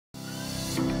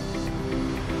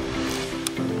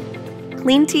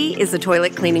Clean Tea is a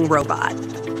toilet cleaning robot.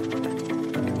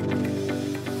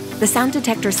 The sound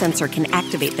detector sensor can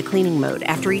activate the cleaning mode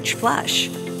after each flush.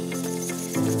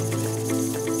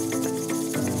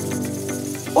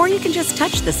 Or you can just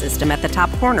touch the system at the top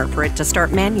corner for it to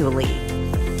start manually.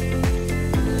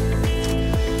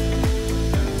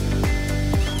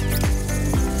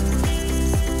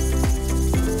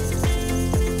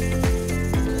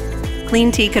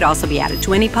 Clean Tea could also be added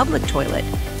to any public toilet,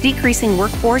 decreasing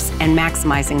workforce and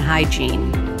maximizing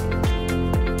hygiene.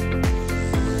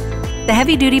 The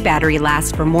heavy-duty battery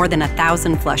lasts for more than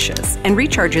 1,000 flushes and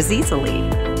recharges easily.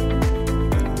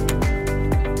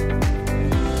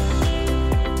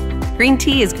 Green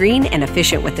Tea is green and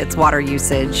efficient with its water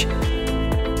usage.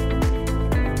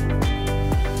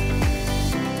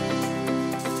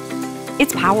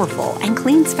 It's powerful and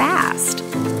cleans fast.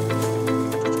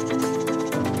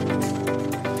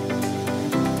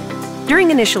 During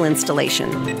initial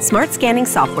installation, smart scanning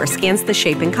software scans the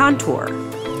shape and contour.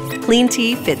 Clean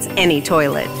Tea fits any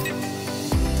toilet.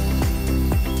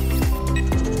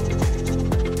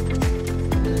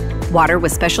 Water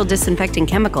with special disinfecting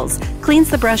chemicals cleans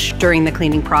the brush during the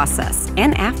cleaning process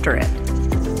and after it.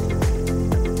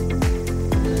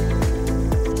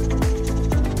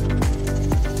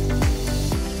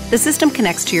 The system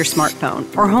connects to your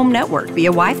smartphone or home network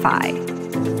via Wi-Fi.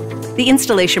 The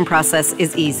installation process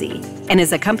is easy and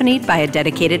is accompanied by a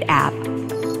dedicated app.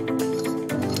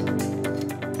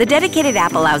 The dedicated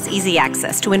app allows easy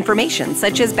access to information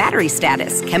such as battery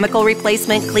status, chemical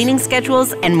replacement, cleaning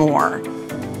schedules, and more.